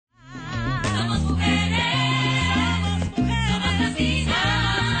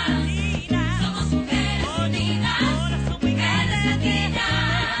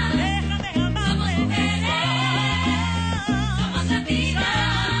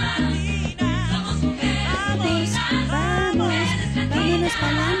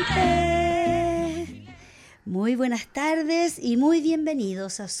buenas tardes y muy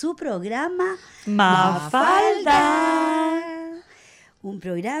bienvenidos a su programa Mafalda. Un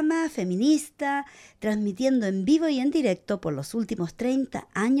programa feminista transmitiendo en vivo y en directo por los últimos 30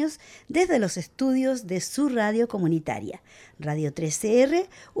 años desde los estudios de su radio comunitaria, Radio 13R,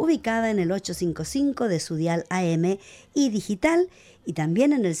 ubicada en el 855 de su dial AM y digital, y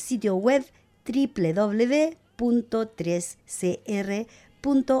también en el sitio web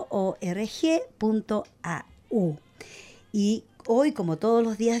www.3cr.org.au. Y hoy, como todos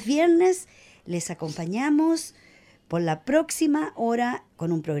los días viernes, les acompañamos por la próxima hora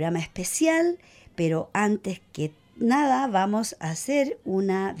con un programa especial, pero antes que nada vamos a hacer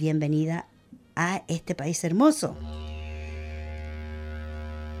una bienvenida a este país hermoso.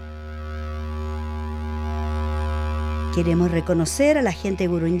 Queremos reconocer a la gente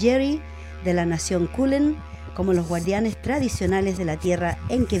Gurungeri de la nación Kulin como los guardianes tradicionales de la tierra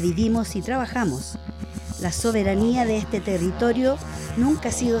en que vivimos y trabajamos. La soberanía de este territorio nunca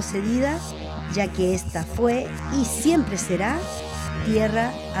ha sido cedida, ya que esta fue y siempre será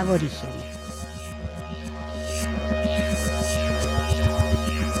tierra aborigen.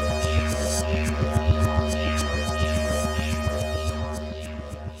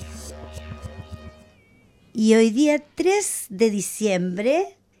 Y hoy día 3 de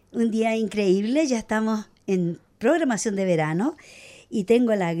diciembre, un día increíble, ya estamos en programación de verano y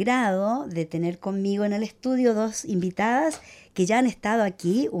tengo el agrado de tener conmigo en el estudio dos invitadas que ya han estado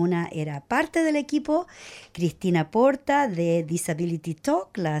aquí. Una era parte del equipo, Cristina Porta de Disability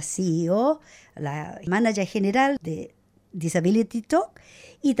Talk, la CEO, la manager general de Disability Talk,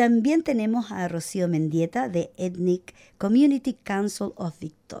 y también tenemos a Rocío Mendieta de Ethnic Community Council of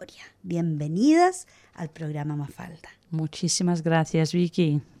Victoria. Bienvenidas al programa Mafalda. Muchísimas gracias,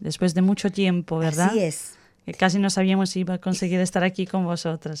 Vicky. Después de mucho tiempo, ¿verdad? Así es. Que casi no sabíamos si iba a conseguir estar aquí con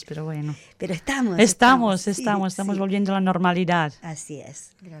vosotras, pero bueno. Pero estamos volviendo a la normalidad. Así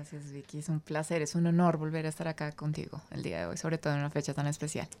es. Gracias, Vicky. Es un placer, es un honor volver a estar acá contigo el día de hoy, sobre todo en una fecha tan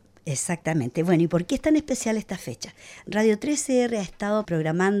especial. Exactamente. Bueno, ¿y por qué es tan especial esta fecha? Radio 13R ha estado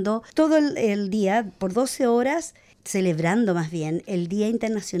programando todo el día, por 12 horas, celebrando más bien el Día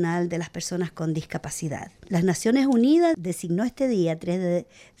Internacional de las Personas con Discapacidad. Las Naciones Unidas designó este día, 3 de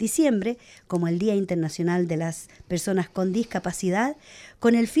diciembre, como el Día Internacional de las Personas con Discapacidad,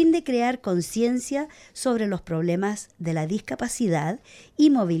 con el fin de crear conciencia sobre los problemas de la discapacidad y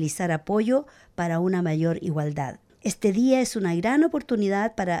movilizar apoyo para una mayor igualdad. Este día es una gran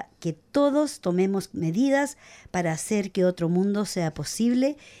oportunidad para que todos tomemos medidas para hacer que otro mundo sea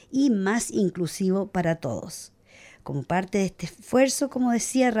posible y más inclusivo para todos. Como parte de este esfuerzo, como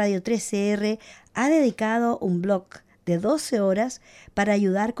decía, Radio 13R ha dedicado un blog de 12 horas para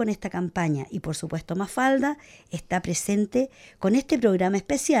ayudar con esta campaña y, por supuesto, Mafalda está presente con este programa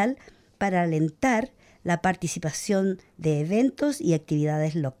especial para alentar la participación de eventos y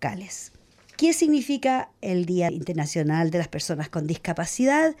actividades locales. ¿Qué significa el Día Internacional de las Personas con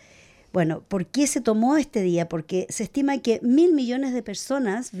Discapacidad? Bueno, ¿por qué se tomó este día? Porque se estima que 1.000 millones de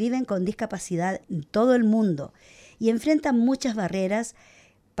personas viven con discapacidad en todo el mundo y enfrentan muchas barreras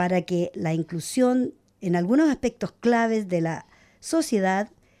para que la inclusión en algunos aspectos claves de la sociedad...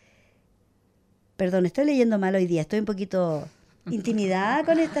 Perdón, estoy leyendo mal hoy día, estoy un poquito intimidada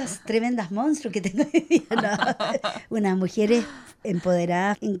con estas tremendas monstruos que tengo hoy día. No, unas mujeres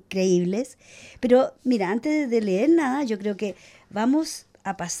empoderadas, increíbles. Pero mira, antes de leer nada, yo creo que vamos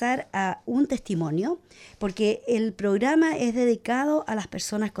a pasar a un testimonio, porque el programa es dedicado a las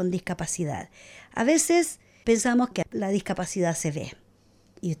personas con discapacidad. A veces pensamos que la discapacidad se ve,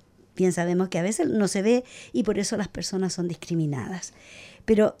 y bien sabemos que a veces no se ve y por eso las personas son discriminadas.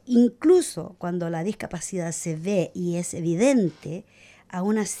 Pero incluso cuando la discapacidad se ve y es evidente,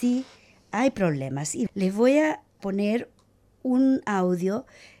 aún así hay problemas. Y les voy a poner un audio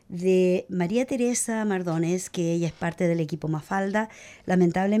de María Teresa Mardones, que ella es parte del equipo Mafalda.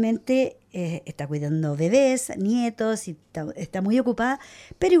 Lamentablemente está cuidando bebés, nietos, y está muy ocupada,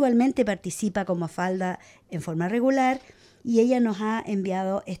 pero igualmente participa con Mafalda en forma regular, y ella nos ha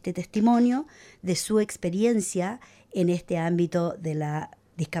enviado este testimonio de su experiencia en este ámbito de la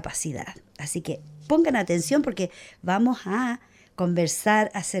discapacidad. Así que pongan atención porque vamos a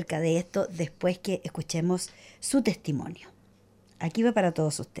conversar acerca de esto después que escuchemos su testimonio. Aquí va para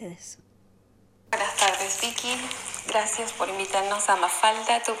todos ustedes. Buenas tardes, Vicky. Gracias por invitarnos a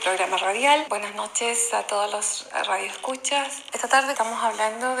Mafalda, tu programa radial. Buenas noches a todos los radioescuchas. Esta tarde estamos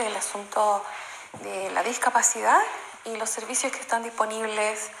hablando del asunto de la discapacidad y los servicios que están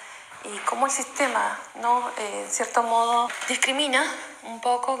disponibles y cómo el sistema, ¿no? En cierto modo, discrimina un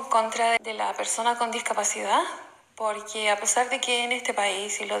poco en contra de la persona con discapacidad, porque a pesar de que en este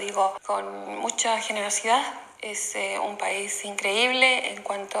país, y lo digo con mucha generosidad, Es un país increíble en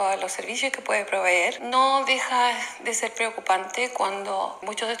cuanto a los servicios que puede proveer. No deja de ser preocupante cuando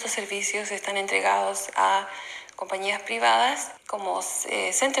muchos de estos servicios están entregados a compañías privadas como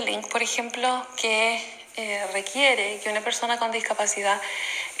Centrelink, por ejemplo, que requiere que una persona con discapacidad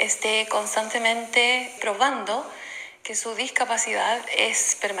esté constantemente probando que su discapacidad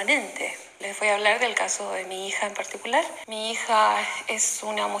es permanente. Les voy a hablar del caso de mi hija en particular. Mi hija es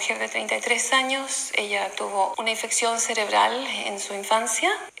una mujer de 33 años. Ella tuvo una infección cerebral en su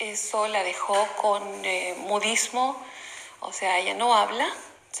infancia. Eso la dejó con mudismo, o sea, ella no habla,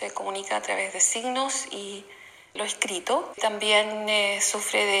 se comunica a través de signos y lo escrito. También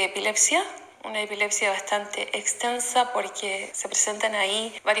sufre de epilepsia, una epilepsia bastante extensa porque se presentan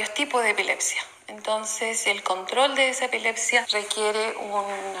ahí varios tipos de epilepsia. Entonces, el control de esa epilepsia requiere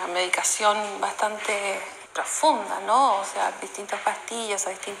una medicación bastante profunda, ¿no? O sea, distintas pastillas a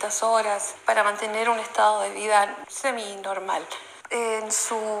distintas horas para mantener un estado de vida semi-normal. En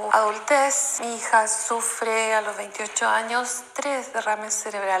su adultez, mi hija sufre a los 28 años 3 derrames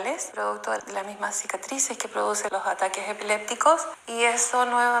cerebrales, producto de las mismas cicatrices que producen los ataques epilépticos, y eso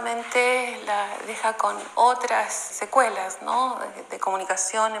nuevamente la deja con otras secuelas, ¿no? De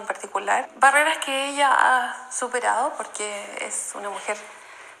comunicación en particular. Barreras que ella ha superado porque es una mujer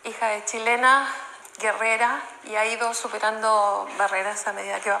hija de chilena, guerrera, y ha ido superando barreras a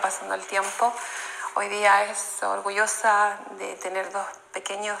medida que va pasando el tiempo. Hoy día es orgullosa de tener 2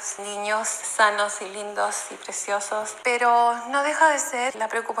 pequeños niños sanos y lindos y preciosos, pero no deja de ser la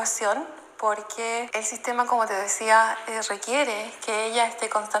preocupación porque el sistema, como te decía, requiere que ella esté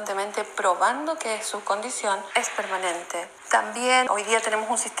constantemente probando que su condición es permanente. También hoy día tenemos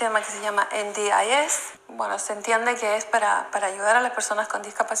un sistema que se llama NDIS. Bueno, se entiende que es para ayudar a las personas con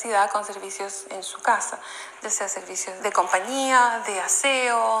discapacidad con servicios en su casa, ya sea servicios de compañía, de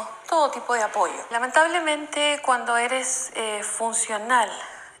aseo, todo tipo de apoyo. Lamentablemente, cuando eres funcional,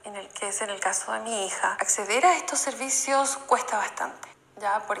 en el caso de mi hija, acceder a estos servicios cuesta bastante,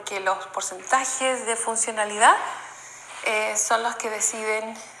 ¿ya? Porque los porcentajes de funcionalidad son los que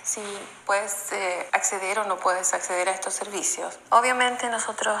deciden si puedes acceder o no puedes acceder a estos servicios. Obviamente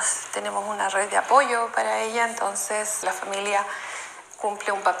nosotros tenemos una red de apoyo para ella, entonces la familia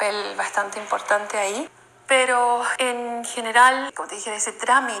cumple un papel bastante importante ahí. Pero en general, como te dije, ese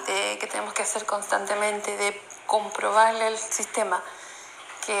trámite que tenemos que hacer constantemente de comprobarle al sistema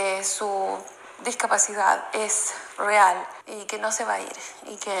que su discapacidad es real y que no se va a ir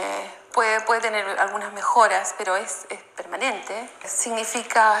y que puede tener algunas mejoras, pero es permanente.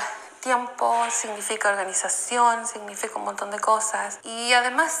 Significa tiempo, significa organización, significa un montón de cosas. Y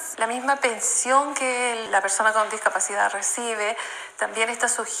además, la misma pensión que la persona con discapacidad recibe también está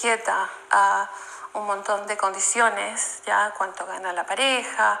sujeta a un montón de condiciones, ya cuánto gana la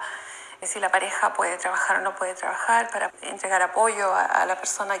pareja, si la pareja puede trabajar o no puede trabajar para entregar apoyo a la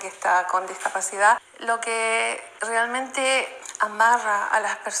persona que está con discapacidad. Lo que realmente amarra a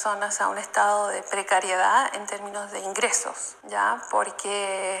las personas a un estado de precariedad en términos de ingresos, ¿ya?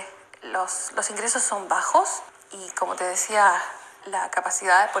 Porque los ingresos son bajos y, como te decía, la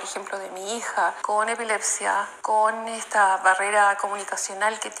capacidad, por ejemplo, de mi hija con epilepsia, con esta barrera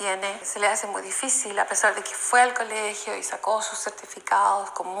comunicacional que tiene, se le hace muy difícil, a pesar de que fue al colegio y sacó sus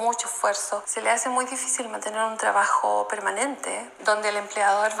certificados con mucho esfuerzo, se le hace muy difícil mantener un trabajo permanente, donde el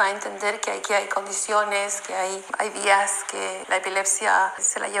empleador va a entender que aquí hay condiciones, que hay días que la epilepsia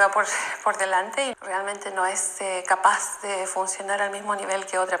se la lleva por delante y realmente no es capaz de funcionar al mismo nivel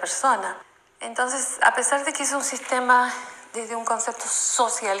que otra persona. Entonces, a pesar de que es un sistema desde un concepto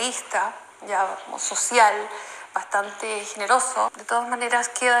socialista, ya social, bastante generoso, de todas maneras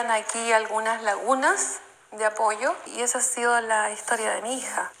quedan aquí algunas lagunas de apoyo y esa ha sido la historia de mi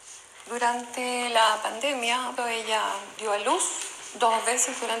hija. Durante la pandemia, ella dio a luz 2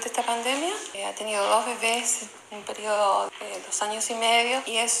 veces durante esta pandemia. Ha tenido 2 bebés en un periodo de 2 años y medio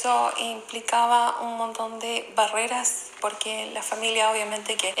y eso implicaba un montón de barreras porque la familia,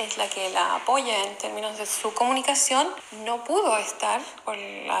 obviamente, que es la que la apoya en términos de su comunicación, no pudo estar por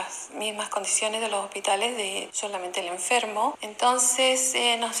las mismas condiciones de los hospitales de solamente el enfermo. Entonces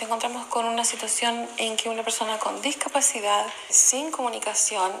nos encontramos con una situación en que una persona con discapacidad, sin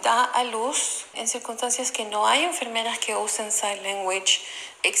comunicación, da a luz en circunstancias que no hay enfermeras que usen sign language.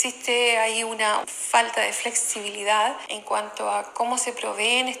 Existe ahí una falta de flexibilidad en cuanto a cómo se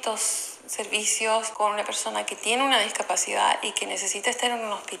proveen estos servicios con una persona que tiene una discapacidad y que necesita estar en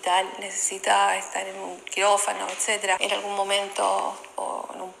un hospital, necesita estar en un quirófano, etcétera, en algún momento o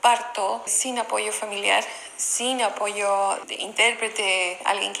en un parto, sin apoyo familiar, sin apoyo de intérprete,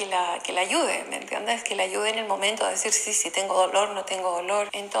 alguien que la ayude, ¿me entiendes? Que la ayude en el momento de decir sí, tengo dolor, no tengo dolor.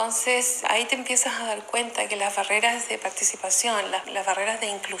 Entonces ahí te empiezas a dar cuenta que las barreras de participación, las barreras de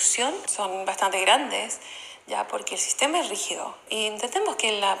inclusión son bastante grandes, ya, porque el sistema es rígido. Y entendemos que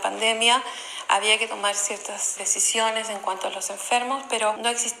en la pandemia había que tomar ciertas decisiones en cuanto a los enfermos, pero no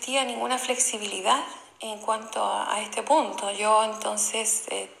existía ninguna flexibilidad en cuanto a este punto. Yo entonces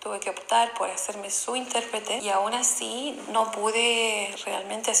tuve que optar por hacerme su intérprete y aún así no pude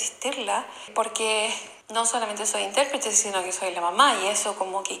realmente asistirla porque no solamente soy intérprete, sino que soy la mamá, y eso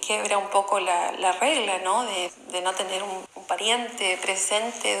como que quiebra un poco la regla, ¿no? De no tener un pariente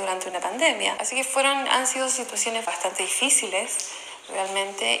presente durante una pandemia. Así que han sido situaciones bastante difíciles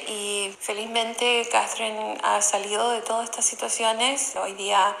realmente, y felizmente Catherine ha salido de todas estas situaciones. Hoy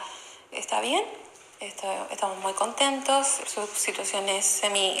día está bien. Estamos muy contentos, su situación es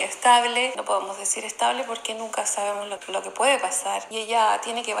semi-estable, no podemos decir estable porque nunca sabemos lo que puede pasar, y ella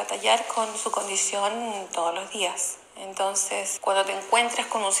tiene que batallar con su condición todos los días. Entonces, cuando te encuentras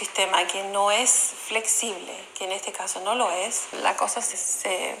con un sistema que no es flexible, que en este caso no lo es, la cosa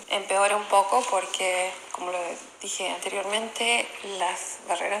se empeora un poco porque, como lo dije anteriormente, las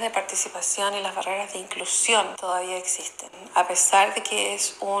barreras de participación y las barreras de inclusión todavía existen. A pesar de que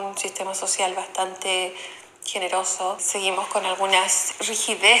es un sistema social bastante generoso, seguimos con algunas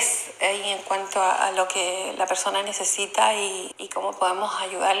rigidez ahí en cuanto a lo que la persona necesita y cómo podemos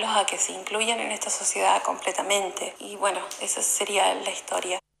ayudarlos a que se incluyan en esta sociedad completamente. Y bueno, esa sería la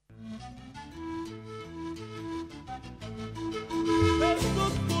historia.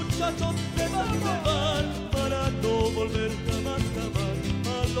 Estos muchachos se van a llevar para no volver jamás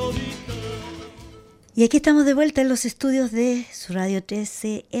a Lolita. Y aquí estamos de vuelta en los estudios de su Radio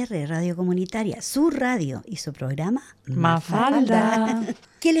 13R, Radio Comunitaria, su radio y su programa Mafalda.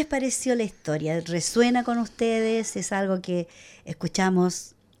 ¿Qué les pareció la historia? ¿Resuena con ustedes? Es algo que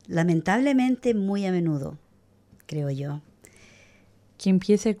escuchamos lamentablemente muy a menudo, creo yo. Que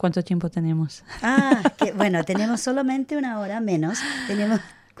empiece, ¿cuánto tiempo tenemos? Bueno, tenemos solamente una hora menos, tenemos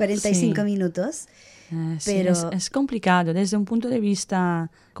 45 minutos. Pero sí, es complicado. Desde un punto de vista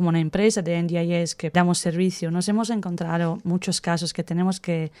como una empresa de NDIS que damos servicio, nos hemos encontrado muchos casos que tenemos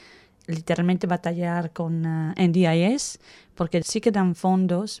que literalmente batallar con NDIS, porque sí que dan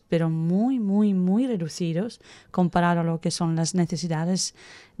fondos, pero muy, muy, muy reducidos comparado a lo que son las necesidades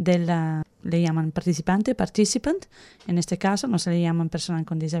del, le llaman participant, en este caso no se le llaman persona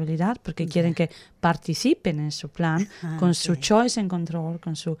con disabilidad, porque quieren que participen en su plan, con su choice and control,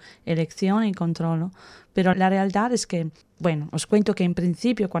 con su elección y control. Pero la realidad es que, bueno, os cuento que en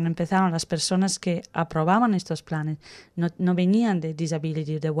principio cuando empezaron las personas que aprobaban estos planes no venían de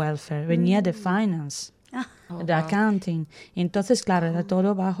disability, de welfare, venía de finance, de accounting. Entonces, claro, era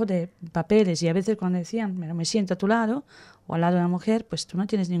todo bajo de papeles, y a veces cuando decían, me siento a tu lado o al lado de una mujer, pues tú no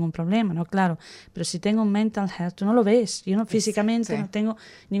tienes ningún problema, ¿no? Claro, pero si tengo un mental health, tú no lo ves, yo no, físicamente no tengo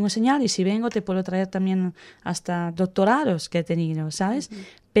ningún señal, y si vengo te puedo traer también hasta doctorados que he tenido, ¿sabes?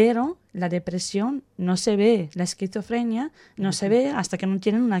 Pero la depresión no se ve, la esquizofrenia no se ve hasta que no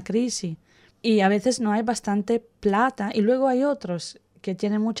tienen una crisis, y a veces no hay bastante plata, y luego hay otros que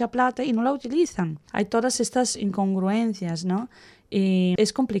tienen mucha plata y no la utilizan. Hay todas estas incongruencias, ¿no? Y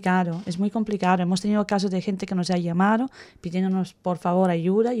es complicado, es muy complicado. Hemos tenido casos de gente que nos ha llamado pidiéndonos por favor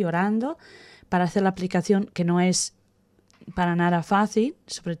ayuda, llorando, para hacer la aplicación, que no es para nada fácil,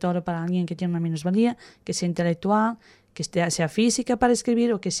 sobre todo para alguien que tiene una minusvalía, que sea intelectual, que sea física para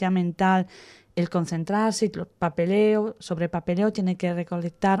escribir o que sea mental. El concentrarse, el papeleo, sobre papeleo tiene que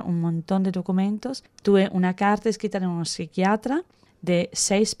recolectar un montón de documentos. Tuve una carta escrita de un psiquiatra de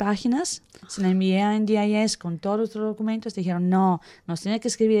 6 páginas, se la envié a NDIS con todos los documentos. Dijeron, no, nos tiene que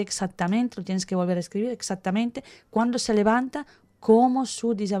escribir exactamente, lo tienes que volver a escribir exactamente cuando se levanta, cómo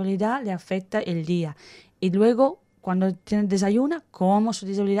su disabilidad le afecta el día, y luego cuando desayuna, cómo su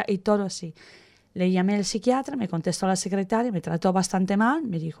disabilidad, y todo así. Le llamé al psiquiatra, me contestó la secretaria, me trató bastante mal,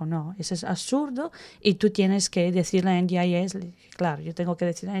 me dijo, no, eso es absurdo y tú tienes que decirle a NDIS. Le dije, claro, yo tengo que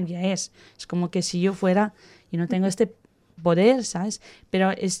decirle a NDIS, es como que si yo fuera y no tengo este poder, ¿sabes? Pero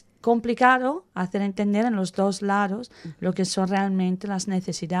es complicado hacer entender en los dos lados lo que son realmente las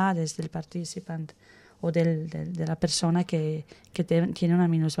necesidades del participante o de la persona que tiene una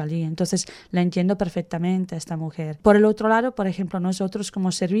minusvalía. Entonces, la entiendo perfectamente a esta mujer. Por el otro lado, por ejemplo, nosotros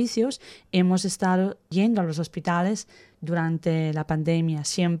como servicios hemos estado yendo a los hospitales durante la pandemia,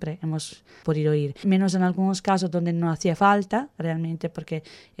 siempre hemos podido ir, menos en algunos casos donde no hacía falta realmente porque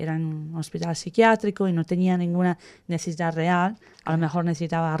era un hospital psiquiátrico y no tenía ninguna necesidad real, a lo mejor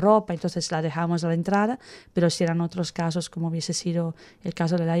necesitaba ropa, entonces la dejamos a la entrada, pero si eran otros casos como hubiese sido el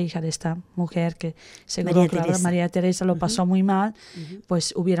caso de la hija de esta mujer que seguro María Teresa lo pasó muy mal,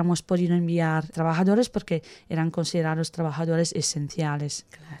 pues hubiéramos podido enviar trabajadores porque eran considerados trabajadores esenciales.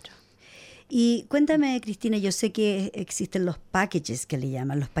 Claro. Y cuéntame, Cristina, yo sé que existen los packages que le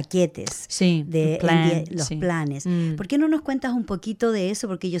llaman, los paquetes, sí, de los sí. planes. ¿Por qué no nos cuentas un poquito de eso?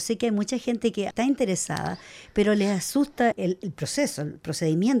 Porque yo sé que hay mucha gente que está interesada, pero les asusta el proceso, el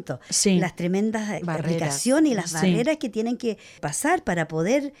procedimiento, sí. las tremendas aplicaciones y las barreras que tienen que pasar para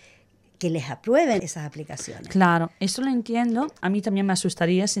poder que les aprueben esas aplicaciones. Claro, eso lo entiendo. A mí también me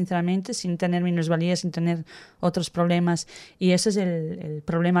asustaría, sinceramente, sin tener minusvalías, sin tener otros problemas. Y ese es el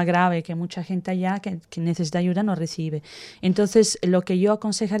problema grave, que mucha gente allá que necesita ayuda no recibe. Entonces, lo que yo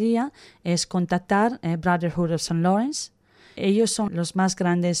aconsejaría es contactar Brotherhood of St. Lawrence. Ellos son los más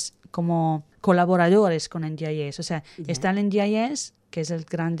grandes como colaboradores con NDIS. O sea, está el NDIS, que es el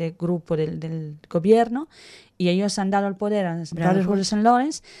grande grupo del gobierno, y ellos han dado el poder a Brotherhood of St.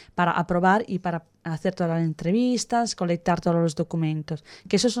 Lawrence para aprobar y para hacer todas las entrevistas, colectar todos los documentos,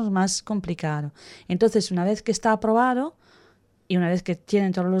 que eso es lo más complicado. Entonces, una vez que está aprobado y una vez que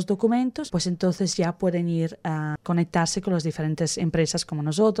tienen todos los documentos, pues entonces ya pueden ir a conectarse con las diferentes empresas como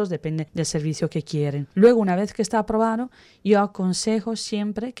nosotros, depende del servicio que quieren. Luego, una vez que está aprobado, yo aconsejo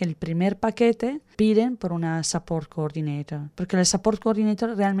siempre que el primer paquete piden por una Support Coordinator, porque el Support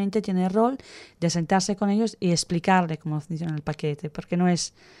Coordinator realmente tiene el rol de sentarse con ellos y explicarle cómo funciona el paquete, porque no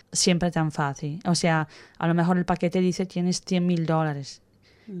es siempre tan fácil. O sea, a lo mejor el paquete dice tienes $100,000.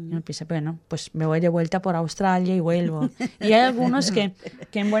 Y uno piensa, bueno, pues me voy de vuelta por Australia y vuelvo. Y hay algunos que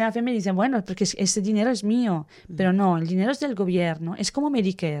en buena fe me dicen, bueno, porque ese dinero es mío. Pero no, el dinero es del gobierno. Es como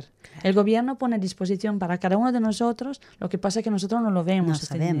Medicare. Claro. El gobierno pone a disposición para cada uno de nosotros, lo que pasa es que nosotros no lo vemos. No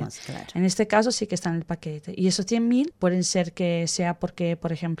sabemos, claro. En este caso sí que está en el paquete. Y esos 100,000 pueden ser que sea porque,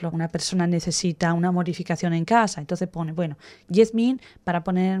 por ejemplo, una persona necesita una modificación en casa. Entonces pone, bueno, 10,000 para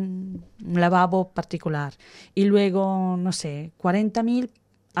poner un lavabo particular. Y luego, no sé, 40,000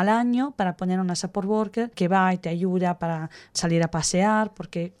 al año para poner una support worker que va y te ayuda para salir a pasear,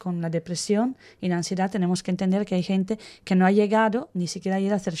 porque con la depresión y la ansiedad tenemos que entender que hay gente que no ha llegado ni siquiera a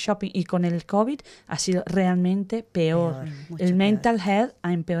ir a hacer shopping, y con el COVID ha sido realmente peor. El mental health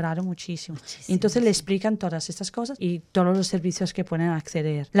ha empeorado muchísimo. Entonces le explican todas estas cosas y todos los servicios que pueden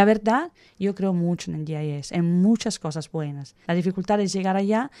acceder. La verdad, yo creo mucho en NDIS, en muchas cosas buenas. La dificultad es llegar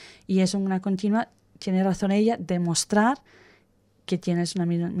allá y es una continua, tiene razón ella, demostrar que tienes una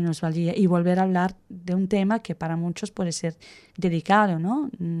minusvalía y volver a hablar de un tema que para muchos puede ser delicado, ¿no?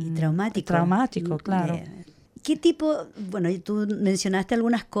 Y traumático. Traumático, claro. ¿Qué tipo? Bueno, tú mencionaste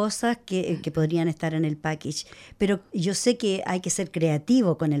algunas cosas que podrían estar en el package, pero yo sé que hay que ser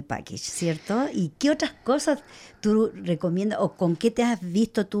creativo con el package, ¿cierto? ¿Y qué otras cosas tú recomiendas o con qué te has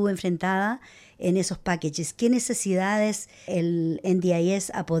visto tú enfrentada en esos packages? ¿Qué necesidades el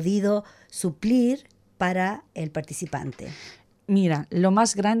NDIS ha podido suplir para el participante? Mira, lo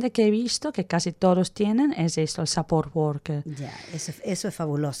más grande que he visto, que casi todos tienen, es esto, el support worker. Ya, eso es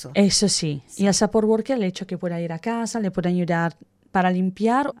fabuloso. Eso sí. Y el support worker, el hecho que pueda ir a casa, le puede ayudar para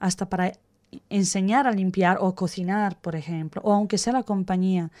limpiar, hasta para enseñar a limpiar o cocinar, por ejemplo, o aunque sea la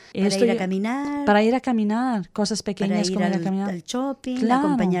compañía. Para ir a caminar. Para ir a caminar, cosas pequeñas como ir a caminar. Al shopping, claro,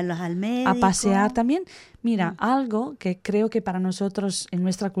 acompañarlos al médico. A pasear también. Mira, algo que creo que para nosotros en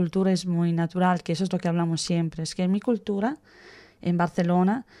nuestra cultura es muy natural, que eso es lo que hablamos siempre, es que en mi cultura, en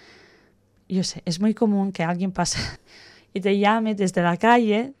Barcelona, yo sé, es muy común que alguien pase y te llame desde la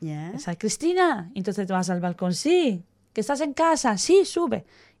calle, Yeah. o sea, Cristina, entonces te vas al balcón, sí, que estás en casa, sí, sube.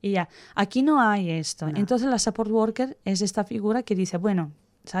 Y ya, aquí no hay esto. No. Entonces la support worker es esta figura que dice, bueno,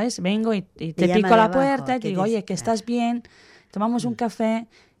 ¿sabes? Vengo y te pico a la puerta y te digo, oye, que estás bien, tomamos un café,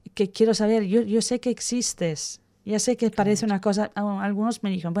 que quiero saber, yo sé que existes, ya sé que parece una cosa, algunos me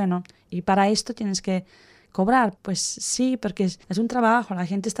dijeron, bueno, y para esto tienes que cobrar. Pues sí, porque es un trabajo, la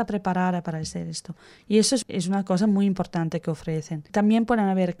gente está preparada para hacer esto. Y eso es una cosa muy importante que ofrecen. También pueden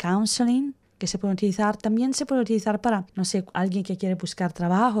haber counseling, que se puede utilizar. También se puede utilizar para, no sé, alguien que quiere buscar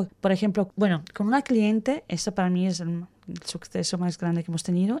trabajo. Por ejemplo, bueno, con una cliente, esto para mí es el suceso más grande que hemos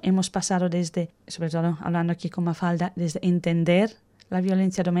tenido. Hemos pasado desde, sobre todo hablando aquí con Mafalda, desde entender la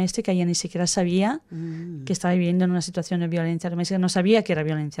violencia doméstica, ella ni siquiera sabía que estaba viviendo en una situación de violencia doméstica, no sabía que era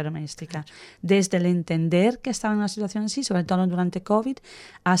violencia doméstica. Desde el entender que estaba en una situación así, sobre todo durante COVID,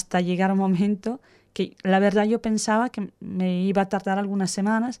 hasta llegar a un momento que la verdad yo pensaba que me iba a tardar algunas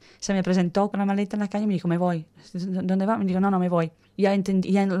semanas. Se me presentó con la maleta en la calle y me dijo, me voy. ¿Dónde va? Me dijo, no, me voy. Ya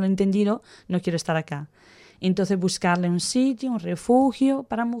lo he entendido, no quiero estar acá. Entonces buscarle un sitio, un refugio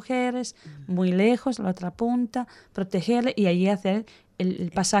para mujeres, muy lejos, a la otra punta, protegerle y allí hacer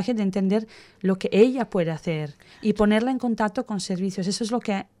el pasaje de entender lo que ella puede hacer y ponerla en contacto con servicios. Eso es lo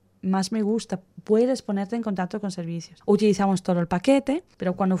que más me gusta, puedes ponerte en contacto con servicios. Utilizamos todo el paquete,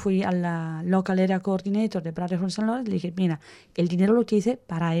 pero cuando fui a la Local Area Coordinator de Bradford St. Lawrence, le dije, mira, el dinero lo utilicé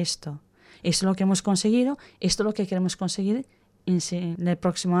para esto. Esto es lo que hemos conseguido, esto es lo que queremos conseguir en el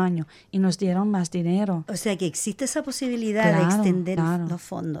próximo año. Y nos dieron más dinero. O sea que existe esa posibilidad de extender los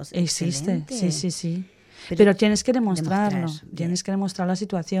fondos. Existe, Excelente. sí. Pero tienes que demostrarlo, tienes que demostrar la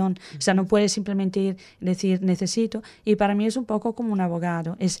situación. O sea, no puedes simplemente ir y decir necesito. Y para mí es un poco como un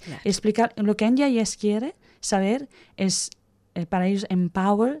abogado. Es explicar lo que NDIS quiere saber es, para ellos,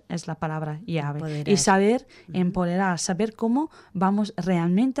 empower es la palabra llave. Empoderar. Y saber empoderar, saber cómo vamos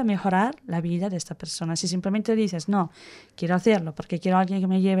realmente a mejorar la vida de esta persona. Si simplemente dices, no, quiero hacerlo porque quiero a alguien que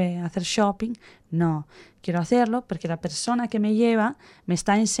me lleve a hacer shopping, no. Quiero hacerlo porque la persona que me lleva me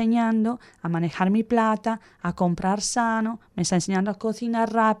está enseñando a manejar mi plata, a comprar sano, me está enseñando a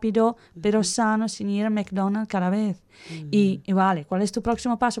cocinar rápido, pero sano, sin ir a McDonald's cada vez. Y vale, ¿cuál es tu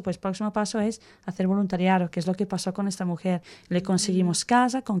próximo paso? Pues el próximo paso es hacer voluntariado, que es lo que pasó con esta mujer. Le conseguimos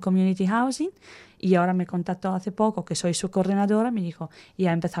casa con Community Housing y ahora me contactó hace poco, que soy su coordinadora, me dijo, y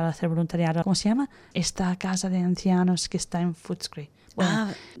ha empezado a hacer voluntariado. ¿Cómo se llama? Esta casa de ancianos que está en Footscray. Bueno,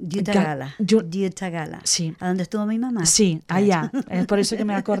 Diutagala. Sí. ¿A dónde estuvo mi mamá? Sí, allá. Por eso que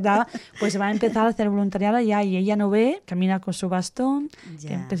me acordaba. Pues va a empezar a hacer voluntariado allá y ella no ve, camina con su bastón,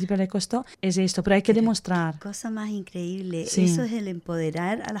 que en principio le costó. Es esto, pero hay que demostrar. Cosa más increíble. Sí. Eso es el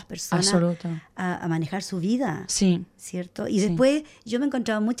empoderar a las personas a manejar su vida. Sí. ¿Cierto? Y después yo me he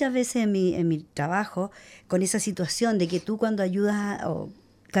encontrado muchas veces en mi trabajo con esa situación de que tú cuando ayudas o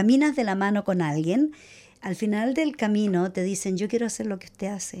caminas de la mano con alguien, al final del camino te dicen, yo quiero hacer lo que usted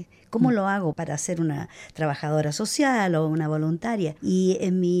hace. ¿Cómo lo hago para ser una trabajadora social o una voluntaria? Y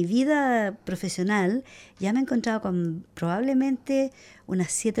en mi vida profesional ya me he encontrado con probablemente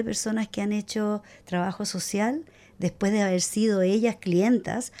unas 7 personas que han hecho trabajo social después de haber sido ellas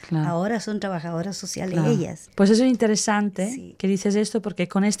clientas, ahora son trabajadoras sociales ellas. Pues eso es interesante que dices esto, porque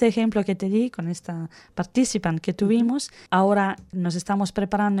con este ejemplo que te di, con esta participant que tuvimos, ahora nos estamos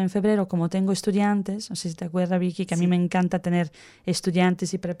preparando en febrero, como tengo estudiantes, no sé si te acuerdas, Vicky, que a mí me encanta tener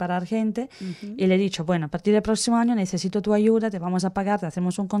estudiantes y preparar gente, y le he dicho, bueno, a partir del próximo año necesito tu ayuda, te vamos a pagar, te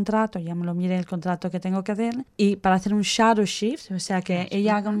hacemos un contrato, ya me lo mire el contrato que tengo que hacer, y para hacer un shadow shift, o sea, que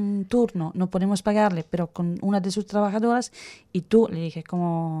ella haga un turno, no podemos pagarle, pero con una de sus trabajadoras, y tú, le dije,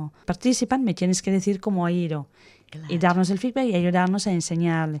 como participan, me tienes que decir cómo ha ido y darnos el feedback y ayudarnos a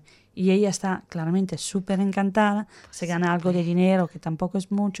enseñarle. Y ella está claramente súper encantada, se gana algo de dinero, que tampoco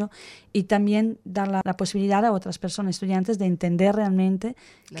es mucho, y también dar la posibilidad a otras personas, estudiantes, de entender realmente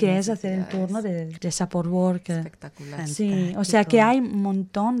qué es hacer el turno de support worker. Espectacular. Sí, o sea que hay un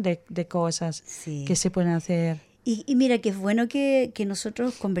montón de cosas que se pueden hacer. Y mira, que es bueno que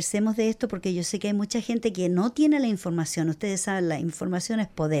nosotros conversemos de esto, porque yo sé que hay mucha gente que no tiene la información. Ustedes saben, la información es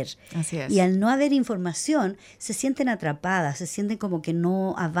poder. Así es. Y al no haber información, se sienten atrapadas, se sienten como que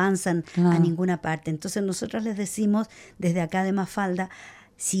no avanzan a ninguna parte. Entonces nosotros les decimos desde acá de Mafalda,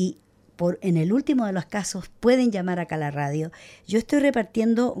 si en el último de los casos pueden llamar acá a la radio. Yo estoy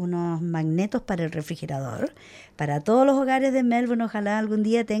repartiendo unos magnetos para el refrigerador, para todos los hogares de Melbourne, ojalá algún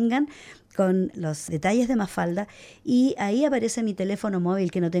día tengan, con los detalles de Mafalda, y ahí aparece mi teléfono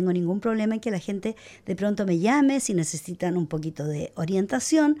móvil, que no tengo ningún problema en que la gente de pronto me llame, si necesitan un poquito de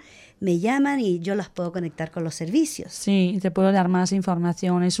orientación, me llaman y yo las puedo conectar con los servicios. Sí, te puedo dar más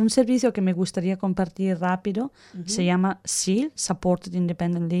información. Es un servicio que me gustaría compartir rápido, se llama SIL, Supported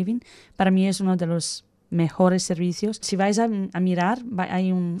Independent Living. Para mí es uno de los mejores servicios. Si vais a mirar,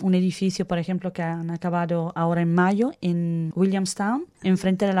 hay un edificio, por ejemplo, que han acabado ahora en mayo en Williamstown,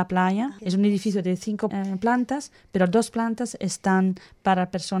 enfrente de la playa. Es un edificio de 5 plantas, pero 2 plantas están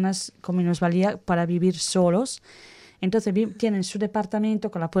para personas con minusvalía, para vivir solos. Entonces tienen su departamento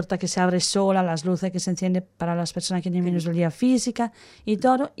con la puerta que se abre sola, las luces que se encienden para las personas que tienen minusvalía física y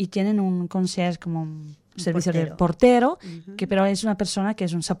todo, y tienen un concierge como un servicio de portero, que pero es una persona que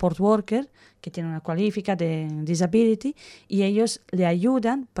es un support worker, que tiene una cualificación de disability, y ellos le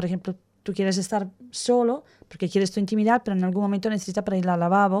ayudan, por ejemplo, tú quieres estar solo porque quieres tu intimidad, pero en algún momento necesitas para ir al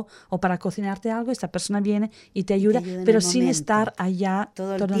lavabo o para cocinarte algo, esta persona viene y te ayuda en pero el sin momento. estar allá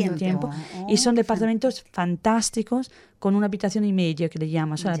todo el tiempo. Oh, Y son departamentos fantásticos con una habitación y medio que le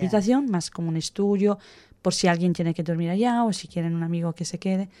llaman. O sea, la Ya. habitación más como un estudio por si alguien tiene que dormir allá o si quieren un amigo que se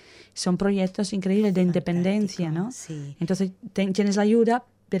quede. Son proyectos increíbles de independencia, ¿no? Sí. Entonces tienes la ayuda,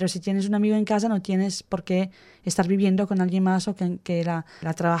 pero si tienes un amigo en casa no tienes por qué estar viviendo con alguien más o que la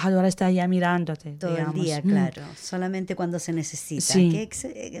trabajadora está allá mirándote. Todo digamos. el día, claro. Solamente cuando se necesita. Sí.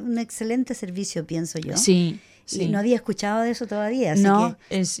 Un excelente servicio, pienso yo. Sí, Y sí. no había escuchado de eso todavía, así No,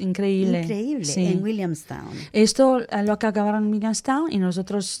 que es increíble. increíble, Sí. en Williamstown. Esto lo que acabaron en Williamstown y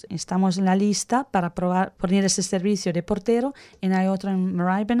nosotros estamos en la lista para probar poner ese servicio de portero. Y hay otro en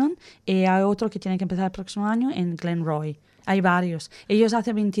Maribyrnong y hay otro que tiene que empezar el próximo año en Glenroy. Hay varios. Ellos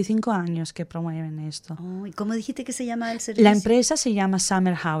hace 25 años que promueven esto. Oh, ¿y cómo dijiste que se llama el servicio? La empresa se llama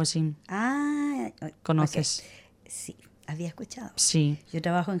Summer Housing. Ah, ¿Conoces? ok. Sí, había escuchado. Sí. Yo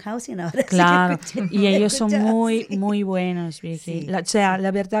trabajo en housing ahora. Claro, sí que escuché, y ellos son escuchaba, muy, sí. muy buenos, Vicky. Sí, O sea,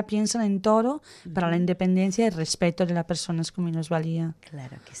 la verdad piensan en todo para la independencia y el respeto de las personas con minusvalía.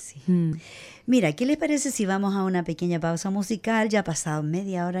 Claro que sí. Mm. Mira, ¿qué les parece si vamos a una pequeña pausa musical? Ya ha pasado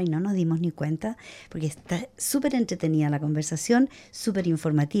media hora y no nos dimos ni cuenta, porque está súper entretenida la conversación, súper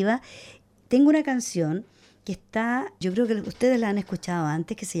informativa. Tengo una canción que está, yo creo que ustedes la han escuchado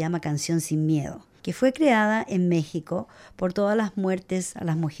antes, que se llama Canción Sin Miedo, que fue creada en México por todas las muertes a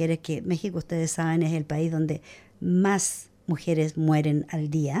las mujeres, que México, ustedes saben, es el país donde más mujeres mueren al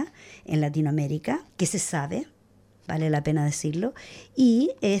día en Latinoamérica, que se sabe. Vale la pena decirlo.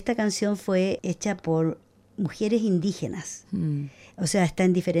 Y esta canción fue hecha por mujeres indígenas. O sea, está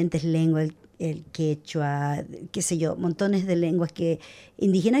en diferentes lenguas, el quechua, qué sé yo, montones de lenguas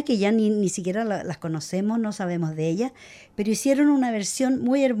indígenas que ya ni siquiera las conocemos, no sabemos de ellas, pero hicieron una versión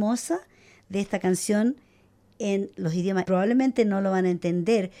muy hermosa de esta canción en los idiomas. Probablemente no lo van a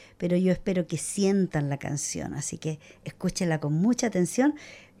entender, pero yo espero que sientan la canción. Así que escúchenla con mucha atención,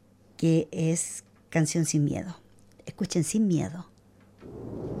 que es Canción Sin Miedo. Escuchen sin miedo.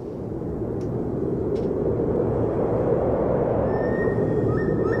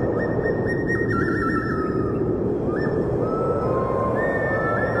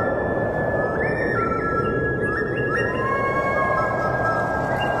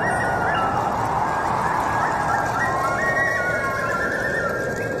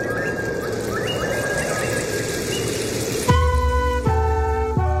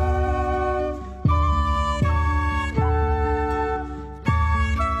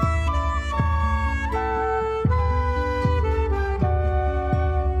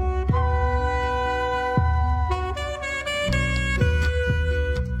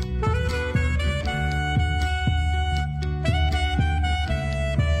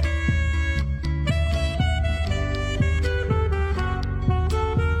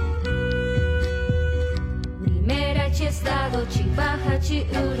 Chi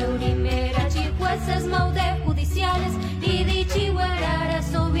ururi merachi, jueces maude judiciales, y dichi guararas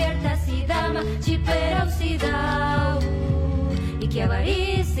subiertas y dama, chipera usidau, y que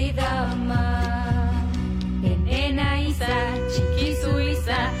avaris y dama. Enena isa, chiqui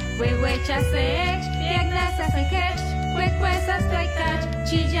suiza, huehuecha sech, piegnas hech, huecuesas traitach,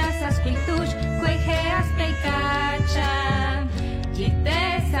 chillas quintuch, huejeas peicacha,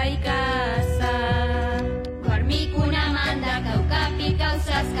 yitesa y casa. Warmikuna manda kaukapi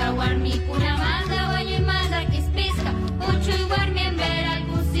kausaska, warmikuna manda wañi manda kispiska, uchuy warmi en vera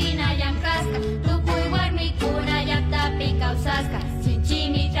algusina yankaska, tukuy warmikuna yaktapi kausaska,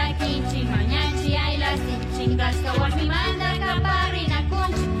 chinchini tranquinchi mañanchi aylasti, chingaska warmi manda kaparina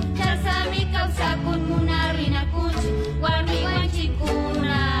kunchi, charsami kausakun munarina kunchi, warmi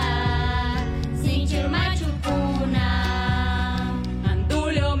wanchikuna, sinchir machukuna.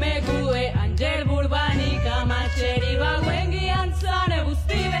 Antulio megue, Angel Burbani, Kamacheri, Bawengi, Ansane,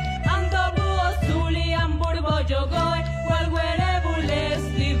 Bustive, Andobu, Osuli, Amburbo, Yogoe, Walwere,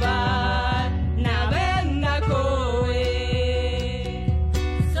 Bulestivar, Navenda, Coe.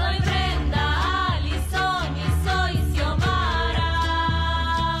 Soy Brenda, Alison y soy Xiomara,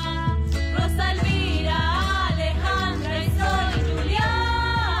 Rosa Elvira, Alejandra y soy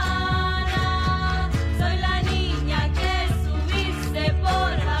Juliana. Soy la niña que subiste por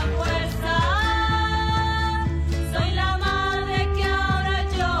la fuerza. Soy la madre que ahora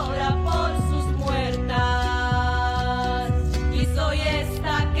llora por sus muertas. Y soy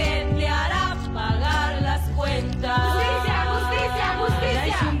esta que te hará pagar las cuentas. Justicia, justicia, justicia.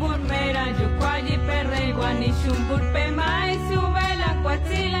 La shumbur mera, yo cuayi perre, guani shumbur pema, y sube la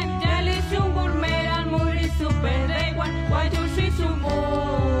cuachila, yali shumbur mera, muri super de guan, guayushi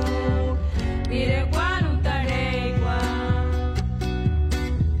shumbur.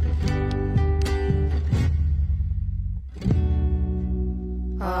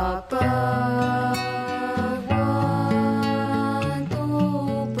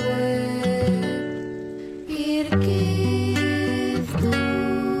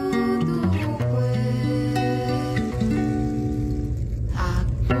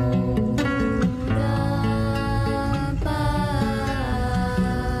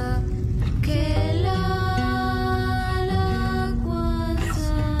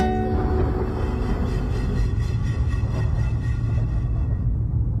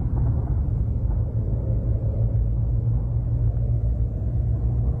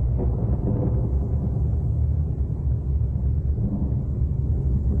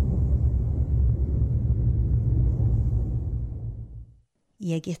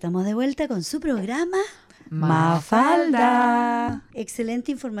 Y aquí estamos de vuelta con su programa Mafalda. Excelente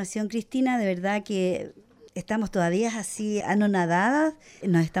información, Cristina, de verdad que estamos todavía así anonadadas.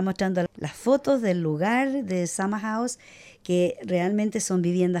 Nos está mostrando las fotos del lugar de Summer House, que realmente son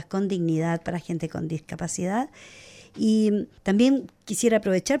viviendas con dignidad para gente con discapacidad. Y también quisiera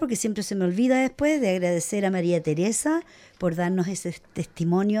aprovechar, porque siempre se me olvida después, de agradecer a María Teresa por darnos ese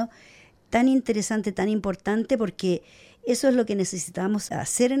testimonio tan interesante, tan importante, porque eso es lo que necesitamos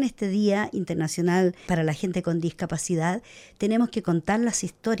hacer en este Día Internacional para la gente con discapacidad. Tenemos que contar las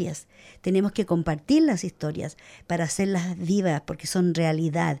historias, tenemos que compartir las historias para hacerlas vivas, porque son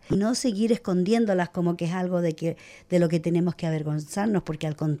realidad, y no seguir escondiéndolas como que es algo de lo que tenemos que avergonzarnos, porque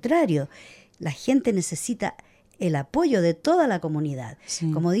al contrario, la gente necesita el apoyo de toda la comunidad.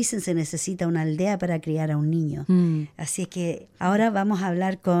 Sí. Como dicen, se necesita una aldea para criar a un niño. Así es que ahora vamos a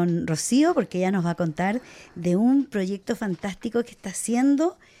hablar con Rocío, porque ella nos va a contar de un proyecto fantástico que está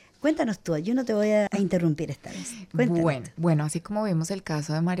haciendo. Cuéntanos tú, yo no te voy a interrumpir esta vez. Cuéntanos. Bueno, así como vimos el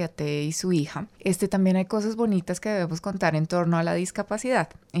caso de María T y su hija, también hay cosas bonitas que debemos contar en torno a la discapacidad.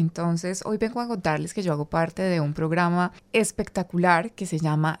 Entonces, hoy vengo a contarles que yo hago parte de un programa espectacular que se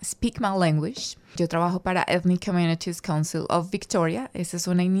llama Speak My Language. Yo trabajo para Ethnic Communities Council of Victoria. Esta es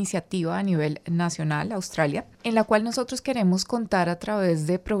una iniciativa a nivel nacional, Australia, en la cual nosotros queremos contar a través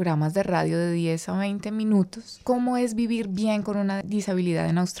de programas de radio de 10 a 20 minutos cómo es vivir bien con una disabilidad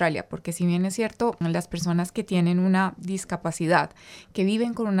en Australia. Porque si bien es cierto, las personas que tienen una discapacidad, que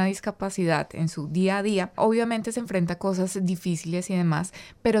viven con una discapacidad en su día a día, obviamente se enfrentan a cosas difíciles y demás,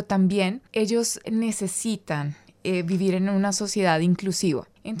 pero también ellos necesitan vivir en una sociedad inclusiva.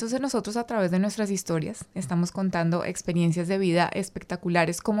 Entonces nosotros a través de nuestras historias estamos contando experiencias de vida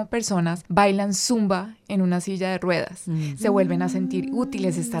espectaculares, como personas bailan zumba en una silla de ruedas, se vuelven a sentir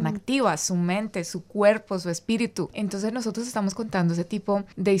útiles, están activas, su mente, su cuerpo, su espíritu. Entonces nosotros estamos contando ese tipo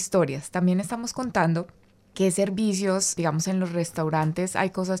de historias. También estamos contando qué servicios, digamos, en los restaurantes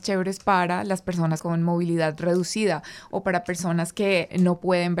hay cosas chéveres para las personas con movilidad reducida o para personas que no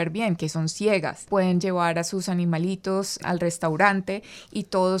pueden ver bien, que son ciegas. Pueden llevar a sus animalitos al restaurante y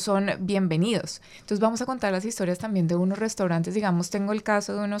todos son bienvenidos. Entonces vamos a contar las historias también de unos restaurantes. Digamos, tengo el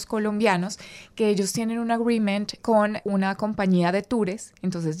caso de unos colombianos que ellos tienen un agreement con una compañía de tours.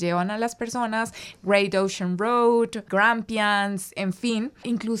 Entonces llevan a las personas Great Ocean Road, Grampians, en fin,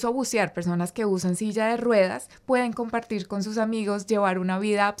 incluso a bucear. Personas que usan silla de ruedas pueden compartir con sus amigos, llevar una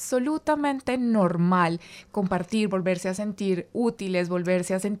vida absolutamente normal, compartir, volverse a sentir útiles,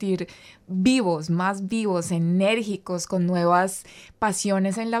 volverse a sentir vivos, más vivos, enérgicos, con nuevas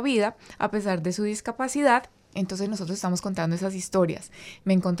pasiones en la vida, a pesar de su discapacidad. Entonces nosotros estamos contando esas historias.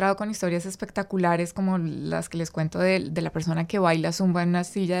 Me he encontrado con historias espectaculares como las que les cuento de la persona que baila zumba en una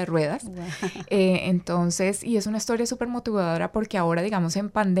silla de ruedas. Wow. Entonces, y es una historia súper motivadora porque ahora, digamos, en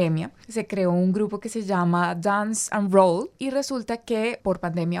pandemia se creó un grupo que se llama Dance and Roll, y resulta que por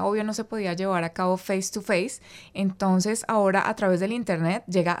pandemia obvio no se podía llevar a cabo face to face. Entonces ahora a través del internet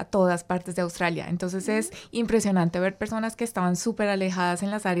llega a todas partes de Australia. Entonces es impresionante ver personas que estaban súper alejadas en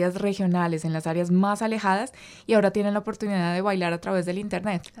las áreas regionales, en las áreas más alejadas, y ahora tienen la oportunidad de bailar a través del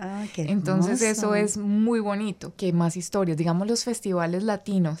internet. Qué Entonces hermoso. eso es muy bonito. Que más historias, digamos, los festivales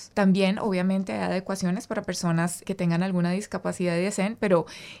latinos. También obviamente hay adecuaciones para personas que tengan alguna discapacidad y deseen, pero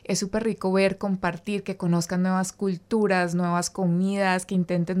es súper rico ver, compartir, que conozcan nuevas culturas, nuevas comidas, que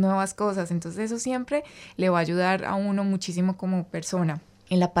intenten nuevas cosas. Entonces eso siempre le va a ayudar a uno muchísimo como persona.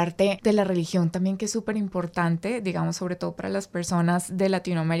 En la parte de la religión también, que es súper importante, digamos, sobre todo para las personas de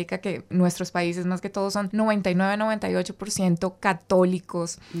Latinoamérica, que nuestros países más que todo son 99-98%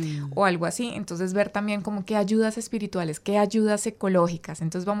 católicos o algo así. Entonces ver también como qué ayudas espirituales, qué ayudas ecológicas.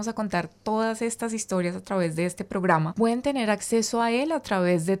 Entonces vamos a contar todas estas historias a través de este programa. Pueden tener acceso a él a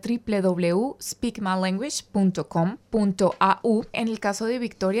través de www.speakmylanguage.com.au. En el caso de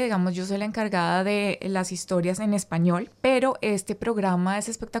Victoria, digamos, yo soy la encargada de las historias en español, pero este programa es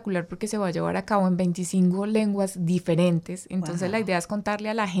espectacular porque se va a llevar a cabo en 25 lenguas diferentes. Entonces la idea es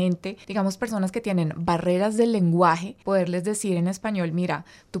contarle a la gente, digamos, personas que tienen barreras del lenguaje, poderles decir en español: mira,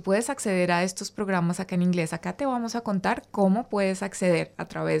 tú puedes acceder a estos programas acá en inglés, acá te vamos a contar cómo puedes acceder a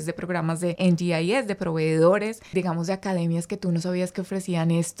través de programas de NDIS, de proveedores, digamos, de academias que tú no sabías que ofrecían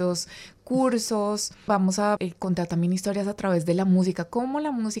estos cursos. Vamos a contar también historias a través de la música, cómo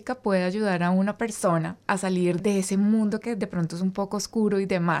la música puede ayudar a una persona a salir de ese mundo que de pronto es un poco oscuro y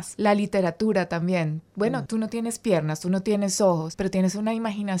demás. La literatura también. Bueno, tú no tienes piernas, tú no tienes ojos, pero tienes una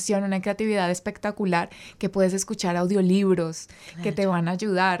imaginación, una creatividad espectacular, que puedes escuchar audiolibros que te van a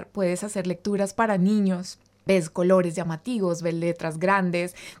ayudar, puedes hacer lecturas para niños. ves colores llamativos, ves letras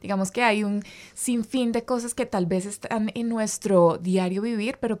grandes, digamos que hay un sinfín de cosas que tal vez están en nuestro diario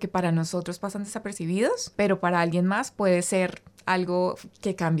vivir, pero que para nosotros pasan desapercibidos, pero para alguien más puede ser algo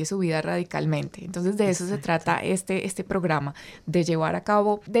que cambie su vida radicalmente. Entonces de eso se trata este programa, de llevar a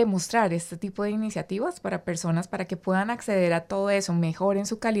cabo, de mostrar este tipo de iniciativas para personas para que puedan acceder a todo eso, mejoren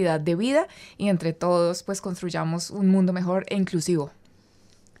su calidad de vida y entre todos pues construyamos un mundo mejor e inclusivo.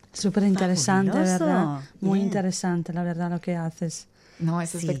 Súper interesante, Fabuloso. ¿verdad? Muy Bien. interesante, la verdad, lo que haces. No,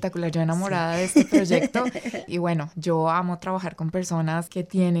 es Sí, espectacular, yo enamorada de este proyecto y bueno, yo amo trabajar con personas que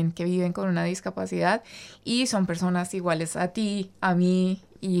viven con una discapacidad y son personas iguales a ti, a mí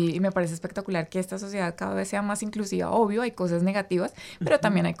y me parece espectacular que esta sociedad cada vez sea más inclusiva. Obvio, hay cosas negativas, pero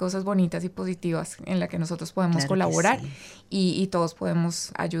también hay cosas bonitas y positivas en las que nosotros podemos Claro que colaborar sí. y todos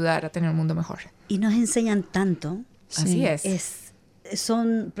podemos ayudar a tener un mundo mejor. Y nos enseñan tanto. Así es.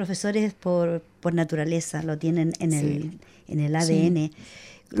 Son profesores por naturaleza, lo tienen en el ADN.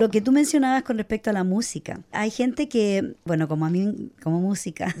 Lo que tú mencionabas con respecto a la música. Hay gente que, bueno, como a mí, como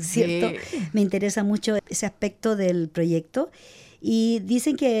música, ¿cierto? Me interesa mucho ese aspecto del proyecto. Y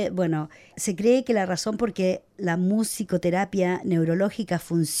dicen que, bueno, se cree que la razón por qué la musicoterapia neurológica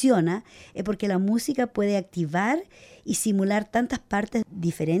funciona es porque la música puede activar y simular tantas partes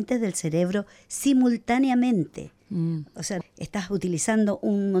diferentes del cerebro simultáneamente. O sea, estás utilizando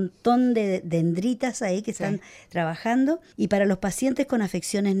un montón de dendritas ahí que están trabajando. Y para los pacientes con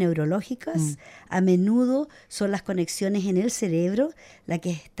afecciones neurológicas, a menudo son las conexiones en el cerebro las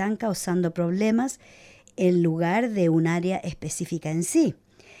que están causando problemas en lugar de un área específica en sí.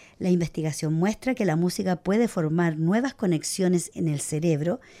 La investigación muestra que la música puede formar nuevas conexiones en el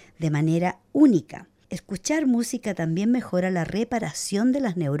cerebro de manera única. Escuchar música también mejora la reparación de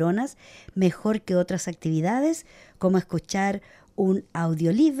las neuronas mejor que otras actividades, como escuchar un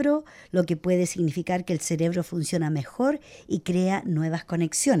audiolibro, lo que puede significar que el cerebro funciona mejor y crea nuevas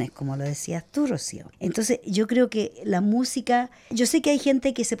conexiones, como lo decías tú, Rocío. Entonces, yo creo que la música, yo sé que hay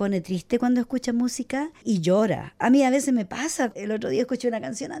gente que se pone triste cuando escucha música y llora. A mí a veces me pasa. El otro día escuché una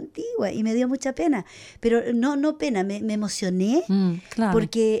canción antigua y me dio mucha pena, pero no pena, me emocioné Claro.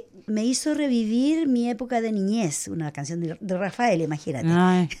 porque me hizo revivir mi época de niñez, una canción de Rafael, imagínate.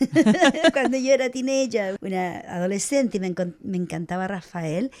 Ay. Cuando yo era teenager, una adolescente, y me encantaba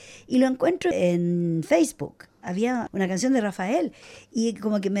Rafael, y lo encuentro en Facebook. Había una canción de Rafael, y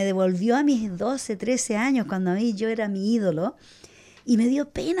como que me devolvió a mis 12, 13 años, cuando a mí yo era mi ídolo, y me dio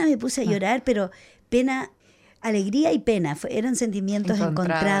pena, me puse a llorar, pero pena... Alegría y pena, eran sentimientos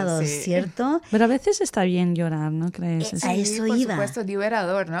encontrados, sí. ¿cierto? Pero a veces está bien llorar, ¿no crees? A eso por iba. supuesto, es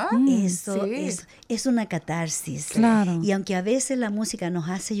liberador, ¿no? Eso Sí. es una catarsis. Claro. Y aunque a veces la música nos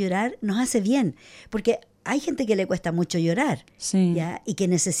hace llorar, nos hace bien, porque hay gente que le cuesta mucho llorar, Sí. ¿ya? Y que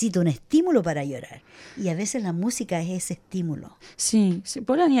necesita un estímulo para llorar. Y a veces la música es ese estímulo. Sí,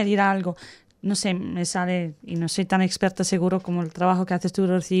 puedo añadir algo. No sé, me sale, y no soy tan experta seguro como el trabajo que haces tú,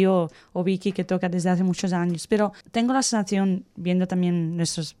 Rocío, o Vicky, que toca desde hace muchos años, pero tengo la sensación, viendo también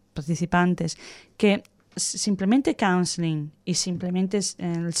nuestros participantes, que simplemente counseling y simplemente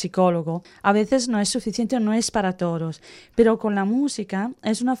el psicólogo a veces no es suficiente o no es para todos, pero con la música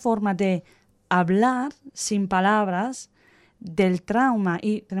es una forma de hablar sin palabras del trauma,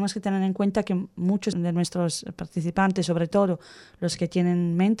 y tenemos que tener en cuenta que muchos de nuestros participantes, sobre todo los que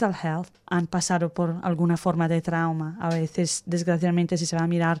tienen mental health, han pasado por alguna forma de trauma. A veces, desgraciadamente, si se va a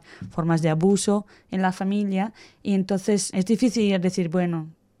mirar formas de abuso en la familia, y entonces es difícil decir, bueno,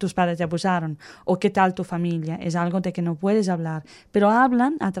 tus padres te abusaron, o qué tal tu familia. Es algo de que no puedes hablar, pero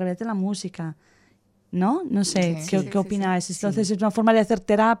hablan a través de la música. ¿No? No sé, ¿qué opináis? Entonces es una forma de hacer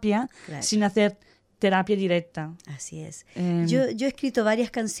terapia sin hacer terapia directa. Así es. Yo he escrito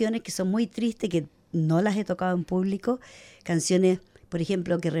varias canciones que son muy tristes, que no las he tocado en público. Canciones, por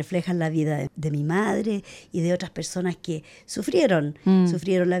ejemplo, que reflejan la vida de mi madre y de otras personas que sufrieron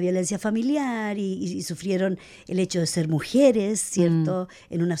la violencia familiar y sufrieron el hecho de ser mujeres, ¿cierto?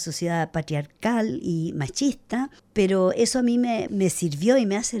 En una sociedad patriarcal y machista. Pero eso a mí me sirvió y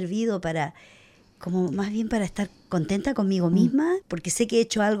me ha servido para... como más bien para estar contenta conmigo misma, porque sé que he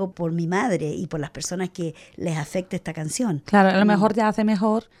hecho algo por mi madre y por las personas que les afecta esta canción. Claro, a lo mejor te hace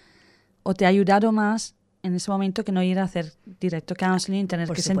mejor o te ha ayudado más en ese momento que no ir a hacer directo counseling, tener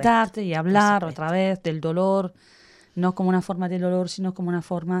Por que supuesto, sentarte y hablar supuesto. otra vez del dolor, no como una forma de dolor, sino como una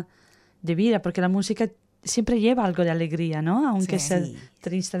forma de vida, porque la música siempre lleva algo de alegría, ¿no? Aunque sea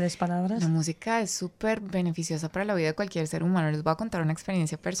triste las palabras. La música es súper beneficiosa para la vida de cualquier ser humano. Les voy a contar una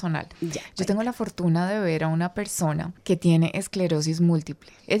experiencia personal. Yo tengo la fortuna de ver a una persona que tiene esclerosis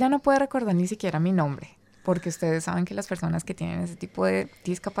múltiple. Ella no puede recordar ni siquiera mi nombre. porque ustedes saben que las personas que tienen ese tipo de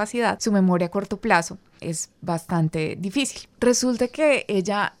discapacidad, su memoria a corto plazo es bastante difícil. Resulta que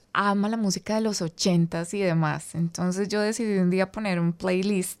ella ama la música de los 80s y demás, entonces yo decidí un día poner un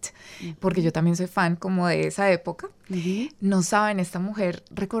playlist, porque yo también soy fan como de esa época. No saben, esta mujer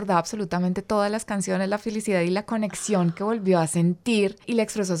recordaba absolutamente todas las canciones, la felicidad y la conexión que volvió a sentir, y le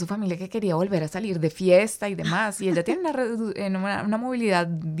expresó a su familia que quería volver a salir de fiesta y demás, y ella tiene una movilidad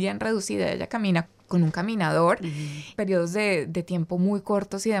bien reducida, ella camina con un caminador, periodos de tiempo muy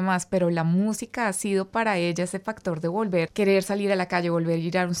cortos y demás, pero la música ha sido para ella ese factor de volver, querer salir a la calle, volver a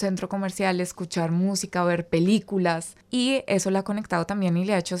ir a un centro comercial, escuchar música, ver películas, y eso la ha conectado también y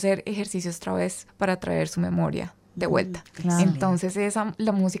le ha hecho hacer ejercicios otra vez para traer su memoria de vuelta. Claro. Entonces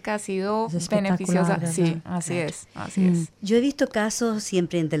la música ha sido Es beneficiosa. espectacular, Sí, ¿verdad? así Claro. es, así es. Yo he visto casos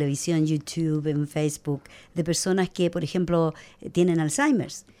siempre en televisión, YouTube, en Facebook, de personas que, por ejemplo, tienen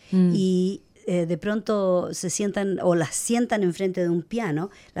Alzheimer's y de pronto se sientan o las sientan enfrente de un piano,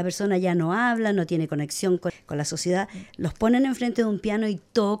 la persona ya no habla, no tiene conexión con la sociedad, los ponen enfrente de un piano y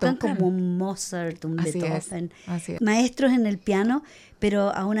tocan como un Mozart, un Así es, Beethoven, así es. maestros en el piano,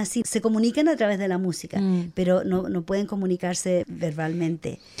 pero aún así se comunican a través de la música, pero no pueden comunicarse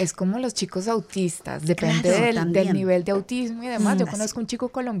verbalmente. Es como los chicos autistas, depende Claro, del también. nivel de autismo y demás. Yo Así. conozco un chico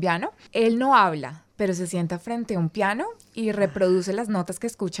colombiano, él no habla, pero se sienta frente a un piano y reproduce las notas que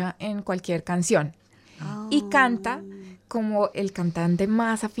escucha en cualquier canción. Y canta como el cantante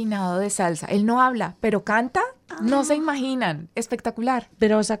más afinado de salsa. Él no habla, pero canta, no se imaginan, espectacular.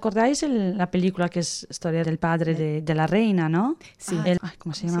 Pero ¿os acordáis la película que es historia del padre de la reina, no? Sí.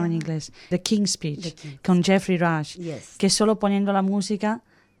 ¿Cómo se llamaba en inglés? The King's Speech, The King's con Jeffrey Rush, Yes. que solo poniendo la música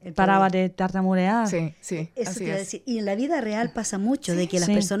El paraba poder. de tartamudear. Sí, sí, Eso así te iba a es. decir. Y en la vida real pasa mucho de que las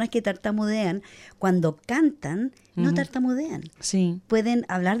Sí. personas que tartamudean, cuando cantan, no tartamudean. Sí. Pueden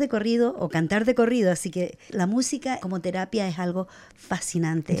hablar de corrido o cantar de corrido, así que la música como terapia es algo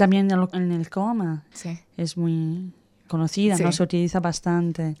fascinante. Y también en el coma Sí. es muy conocida, Sí. ¿no? Se utiliza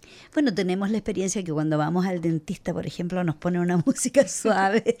bastante. Bueno, tenemos la experiencia que cuando vamos al dentista, por ejemplo, nos pone una música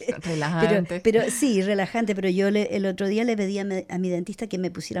suave. Relajante. Pero sí, relajante, pero yo el otro día le pedí a mi dentista que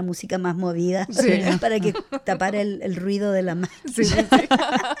me pusiera música más movida Sí. para que tapara el ruido de la mano. Sí, sí, sí.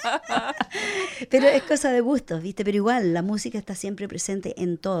 Pero es cosa de gustos, ¿viste? Pero igual, la música está siempre presente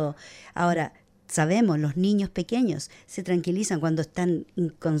en todo. Ahora, sabemos, los niños pequeños se tranquilizan cuando están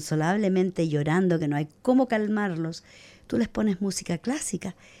inconsolablemente llorando, que no hay cómo calmarlos. Tú les pones música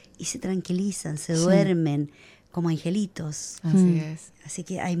clásica y se tranquilizan, se duermen como angelitos. Así es. Así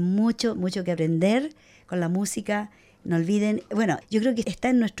que hay mucho, mucho que aprender con la música. No olviden, bueno, yo creo que está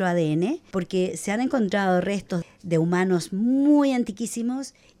en nuestro ADN porque se han encontrado restos de humanos muy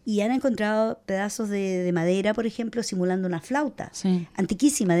antiquísimos y han encontrado pedazos de madera, por ejemplo, simulando una flauta. Sí.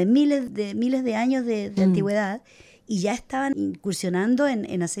 Antiquísima, de miles de años de antigüedad, y ya estaban incursionando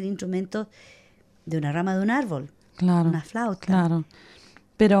en hacer instrumentos de una rama de un árbol, Claro. una flauta. Claro.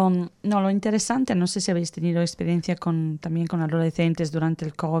 Pero no, lo interesante, no sé si habéis tenido experiencia también con adolescentes durante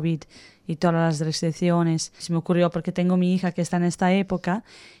el COVID y todas las restricciones. Se me ocurrió porque tengo mi hija que está en esta época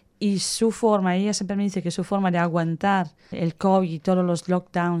y ella siempre me dice que su forma de aguantar el COVID y todos los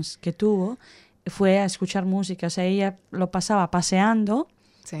lockdowns que tuvo fue a escuchar música. O sea, ella lo pasaba paseando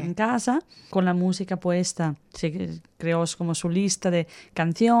Sí. en casa con la música puesta. Se creó como su lista de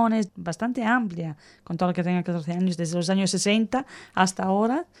canciones bastante amplia, con todo lo que tenga 14 años, desde los años 60 hasta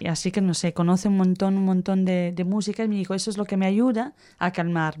ahora. Y así que, no sé, conoce un montón de música y me dijo, eso es lo que me ayuda a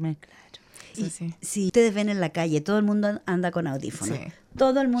calmarme. Sí, sí. Si ustedes ven en la calle, todo el mundo anda con audífonos. Sí.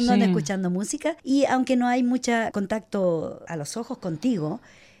 Todo el mundo anda Sí. escuchando música y aunque no hay mucho contacto a los ojos contigo,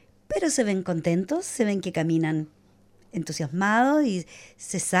 pero se ven contentos, se ven que caminan entusiasmados y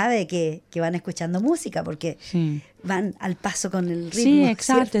se sabe que van escuchando música porque Sí. van al paso con el ritmo. Sí,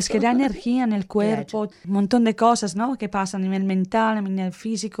 exacto, ¿cierto? es que da energía en el cuerpo, un montón de cosas, ¿no? Que pasan a nivel mental, a nivel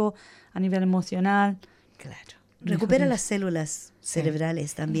físico, a nivel emocional. Claro. Recupera las células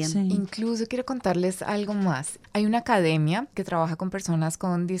cerebrales también. Sí. Incluso quiero contarles algo más. Hay una academia que trabaja con personas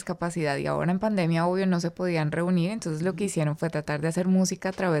con discapacidad y ahora en pandemia, obvio, no se podían reunir, entonces lo que hicieron fue tratar de hacer música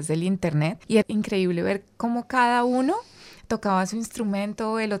a través del internet y es increíble ver cómo cada uno tocaba su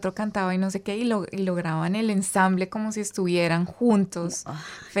instrumento, el otro cantaba y no sé qué, y lograban el ensamble como si estuvieran juntos,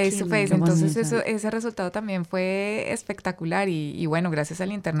 face to face. qué Entonces bonito. ese resultado también fue espectacular y bueno, gracias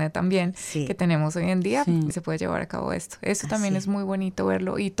al internet también Sí. que tenemos hoy en día, Sí. se puede llevar a cabo esto. Eso también Así es muy bonito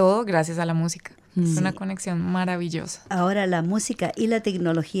verlo y todo gracias a la música. Es una conexión maravillosa. Ahora la música y la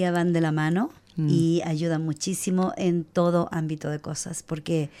tecnología van de la mano y ayuda muchísimo en todo ámbito de cosas,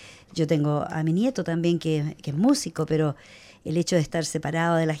 porque yo tengo a mi nieto también que es músico, pero el hecho de estar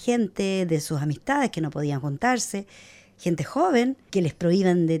separado de la gente, de sus amistades que no podían juntarse, gente joven que les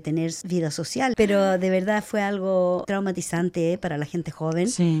prohíban de tener vida social, pero de verdad fue algo traumatizante para la gente joven,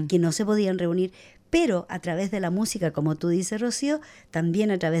 Sí. que no se podían reunir, pero a través de la música, como tú dices, Rocío,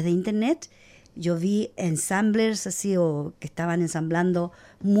 también a través de internet. Yo vi ensamblers así, o que estaban ensamblando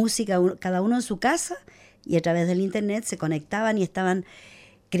música, cada uno en su casa, y a través del internet se conectaban y estaban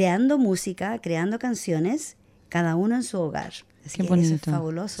creando música, creando canciones, cada uno en su hogar. Así Qué que eso es bonito.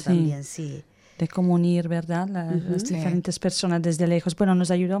 fabuloso Sí. también, sí. De cómo unir, ¿verdad? Las diferentes personas desde lejos. Bueno,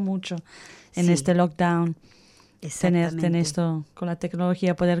 nos ayudó mucho en Sí. este lockdown tener Exactamente. esto con la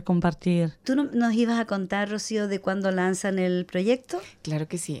tecnología, poder compartir. ¿Tú nos ibas a contar, Rocío, de cuándo lanzan el proyecto? Claro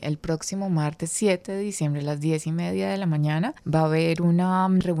que sí, el próximo martes 7 de diciembre a las 10:30 de la mañana va a haber una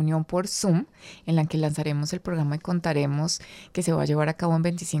reunión por Zoom en la que lanzaremos el programa y contaremos que se va a llevar a cabo en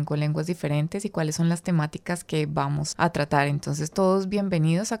 25 lenguas diferentes y cuáles son las temáticas que vamos a tratar. Entonces todos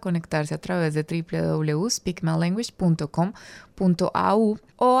bienvenidos a conectarse a través de www.speakmylanguage.com.au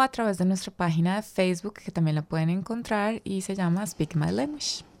o a través de nuestra página de Facebook, que también la pueden encontrar, y se llama Speak My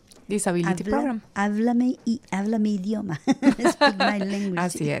Language Disability Program. Habla mi idioma. Speak my language.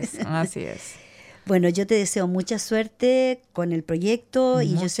 Así es, así es. Bueno, yo te deseo mucha suerte con el proyecto y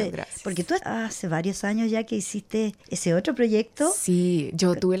yo Muchas sé, gracias. porque tú hace varios años ya que hiciste ese otro proyecto. Sí,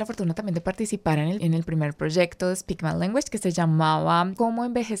 yo tuve la fortuna también de participar en el primer proyecto de Speak My Language que se llamaba Cómo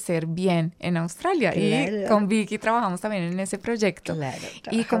envejecer bien en Australia. Y Claro. con Vicky trabajamos también en ese proyecto. Claro, Y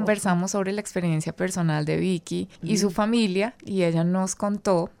trabajamos. conversamos sobre la experiencia personal de Vicky y su familia, y ella nos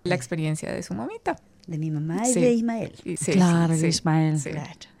contó la experiencia de su mamita. De mi mamá y Sí. de Ismael. Y sí, Claro, sí, de Ismael. sí.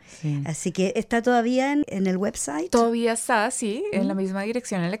 Claro. Sí. Así que está todavía en el website. Todavía está, sí, en la misma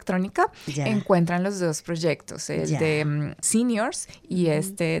dirección electrónica. Ya. Encuentran los dos proyectos, el Ya. de seniors y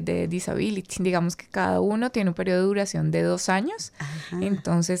este de disability. Digamos que cada uno tiene un periodo de duración de 2 años. Ajá.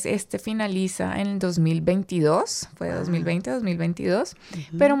 Entonces, este finaliza en el 2022, fue 2020-2022,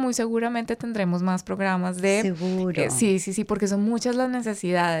 pero muy seguramente tendremos más programas de... Seguro. Sí, porque son muchas las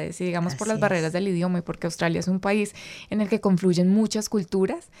necesidades, y digamos por Así las barreras es. del idioma y porque Australia es un país en el que confluyen muchas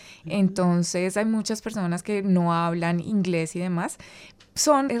culturas. Entonces hay muchas personas que no hablan inglés y demás,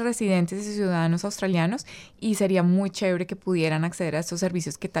 son residentes y ciudadanos australianos, y sería muy chévere que pudieran acceder a estos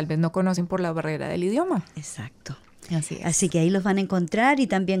servicios que tal vez no conocen por la barrera del idioma. Exacto. Así es. Así que ahí los van a encontrar, y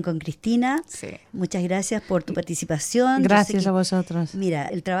también con Cristina. Sí. Muchas gracias por tu participación. Yo sé Gracias que- a vosotros. Mira,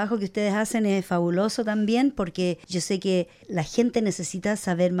 el trabajo que ustedes hacen es fabuloso también, porque yo sé que la gente necesita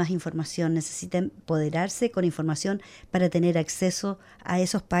saber más información, necesita empoderarse con información para tener acceso a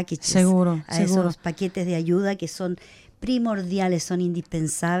esos packages, Seguro, a seguro. esos paquetes de ayuda que son primordiales, son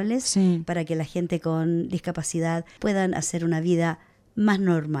indispensables Sí. para que la gente con discapacidad puedan hacer una vida más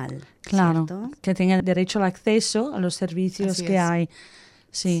normal. Claro, ¿cierto? que tengan derecho al acceso a los servicios Así que es. hay.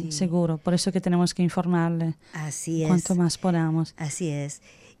 Sí, Sí. seguro. Por eso que tenemos que informarle Así es. cuanto más podamos. Así es.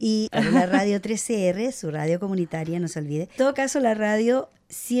 Y la radio 13R, su radio comunitaria, no se olvide. En todo caso, la radio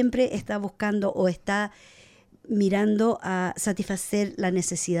siempre está buscando o está mirando a satisfacer la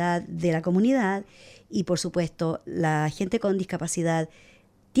necesidad de la comunidad, y por supuesto la gente con discapacidad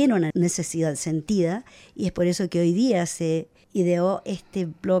tiene una necesidad sentida, y es por eso que hoy día se ideó este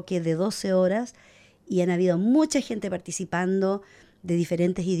bloque de 12 horas y han habido mucha gente participando de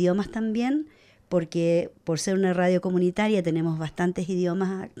diferentes idiomas también, porque por ser una radio comunitaria tenemos bastantes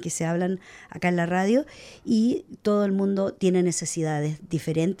idiomas que se hablan acá en la radio, y todo el mundo tiene necesidades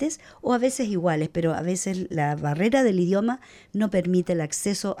diferentes o a veces iguales, pero a veces la barrera del idioma no permite el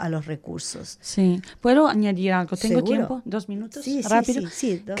acceso a los recursos. Sí. ¿Puedo añadir algo? ¿Tengo ¿Seguro? tiempo? 2 minutos. Sí, sí, Rápido.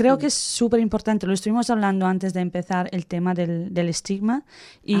 sí, 2 Creo que minutos. es súper importante. Lo estuvimos hablando antes de empezar, el tema del estigma,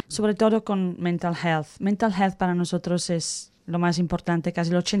 y sobre todo con mental health. Mental health para nosotros es lo más importante.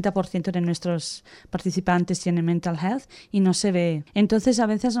 Casi el 80% de nuestros participantes tienen mental health y no se ve. Entonces a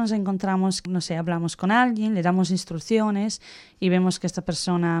veces nos encontramos, no sé, hablamos con alguien, le damos instrucciones y vemos que esta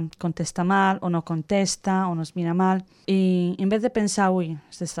persona contesta mal o no contesta o nos mira mal, y en vez de pensar, uy,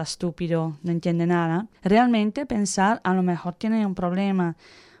 este está estúpido, no entiende nada, realmente pensar, a lo mejor tiene un problema.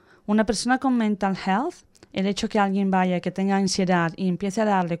 Una persona con mental health, el hecho que alguien vaya, que tenga ansiedad y empiece a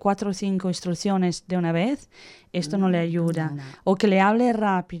darle 4 o 5 instrucciones de una vez, esto no le ayuda. no. O que le hable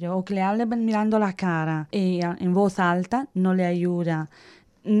rápido, o que le hable mirando la cara en voz alta, no le ayuda.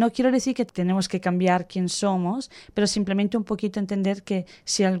 No quiero decir que tenemos que cambiar quién somos, pero simplemente un poquito entender que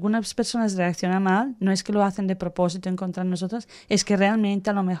si algunas personas reaccionan mal, no es que lo hacen de propósito en contra de nosotros, es que realmente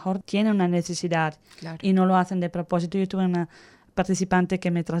a lo mejor tienen una necesidad Claro. y no lo hacen de propósito. Yo tuve una participante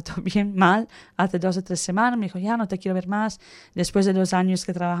que me trató bien mal hace 2 o 3 semanas, me dijo, ya no te quiero ver más. Después de 2 años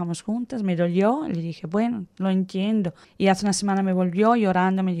que trabajamos juntas, me dolió, le dije, bueno, lo entiendo. Y hace una semana me volvió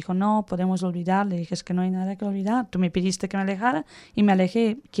llorando, me dijo, no, podemos olvidar. Le dije, es que no hay nada que olvidar. Tú me pediste que me alejara y me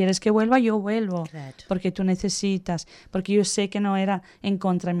alejé. ¿Quieres que vuelva? Yo vuelvo. Claro. Porque tú necesitas, porque yo sé que no era en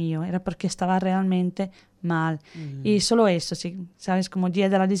contra mío, era porque estaba realmente mal. Y solo eso, sí, ¿sabes? Como Día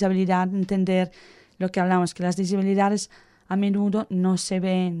de la Disabilidad, entender lo que hablamos, que las disabilidades a menudo no se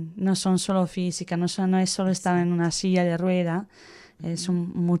ven, no son solo físicas, no es solo estar en una silla de rueda, es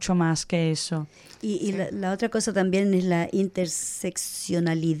mucho más que eso. Y la otra cosa también es la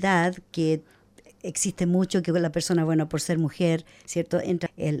interseccionalidad, que existe mucho, que la persona, bueno, por ser mujer, ¿cierto? Entra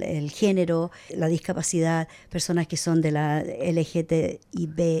el género, la discapacidad, personas que son de la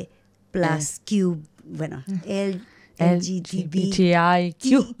LGTB+, Q, bueno,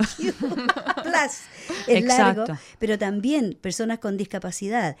 LGBTIQ+, es largo, pero también personas con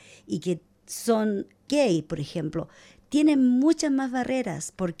discapacidad y que son gay, por ejemplo, tienen muchas más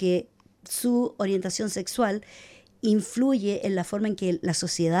barreras porque su orientación sexual influye en la forma en que la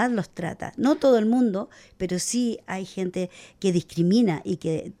sociedad los trata. No todo el mundo, pero sí hay gente que discrimina y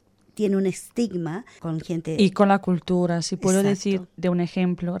que tiene un estigma con gente. Y con la cultura, si puedo Exacto. decir de un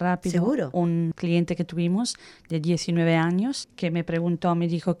ejemplo rápido. Seguro. Un cliente que tuvimos de 19 años que me preguntó, me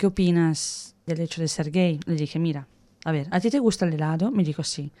dijo, ¿qué opinas del hecho de ser gay? Le dije, mira, a ver, ¿a ti te gusta el helado? Me dijo,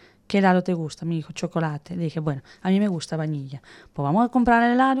 sí. ¿Qué helado te gusta? Me dijo, chocolate. Le dije, bueno, a mí me gusta vainilla. Pues vamos a comprar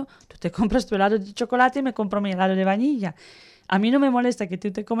el helado, tú te compras tu helado de chocolate y me compro mi helado de vainilla. A mí no me molesta que tú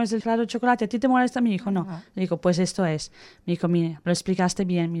te comes el helado de chocolate, ¿a ti te molesta? Me dijo, no. Le dijo, pues esto es. Me dijo, mira, lo explicaste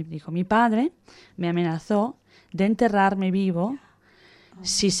bien. Me dijo, mi padre me amenazó de enterrarme vivo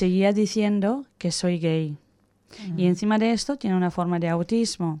si seguía diciendo que soy gay. Y encima de esto tiene una forma de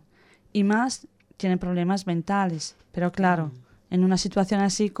autismo y más tiene problemas mentales. Pero claro, en una situación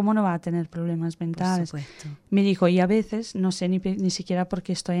así, ¿cómo no va a tener problemas mentales? Por supuesto. Me dijo, y a veces no sé ni siquiera por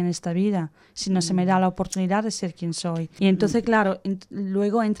qué estoy en esta vida, si no se me da la oportunidad de ser quien soy. Y entonces, claro,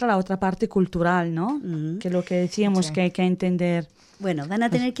 luego entra la otra parte cultural, ¿no? Que lo que decíamos que hay que entender. Bueno, van a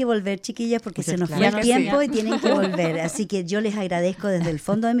tener que volver, chiquillas, porque se nos fue claro el que tiempo sí. y tienen que volver. Así que yo les agradezco desde el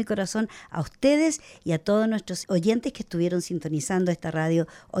fondo de mi corazón a ustedes y a todos nuestros oyentes que estuvieron sintonizando esta radio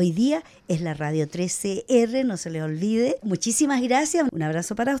hoy día. Es la Radio 13R, no se les olvide. Muchísimas gracias, un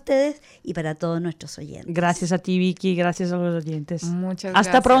abrazo para ustedes y para todos nuestros oyentes. Gracias a ti, Vicky, gracias a los oyentes. Muchas Hasta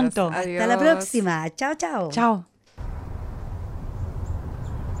gracias. pronto. Adiós. Hasta la próxima. Chao, chao. Chao.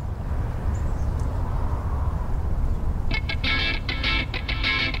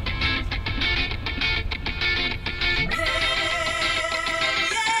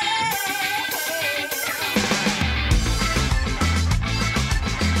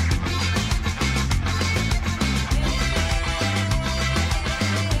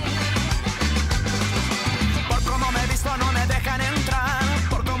 Por cómo me he visto no me dejan entrar,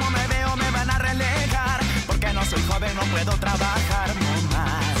 por cómo me veo me van a relegar, porque no soy joven, no puedo trabajar no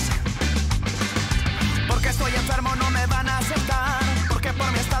más, porque estoy enfermo no me van a aceptar, porque por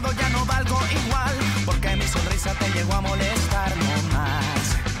mi estado ya no valgo igual, porque mi sonrisa te llegó a molestar.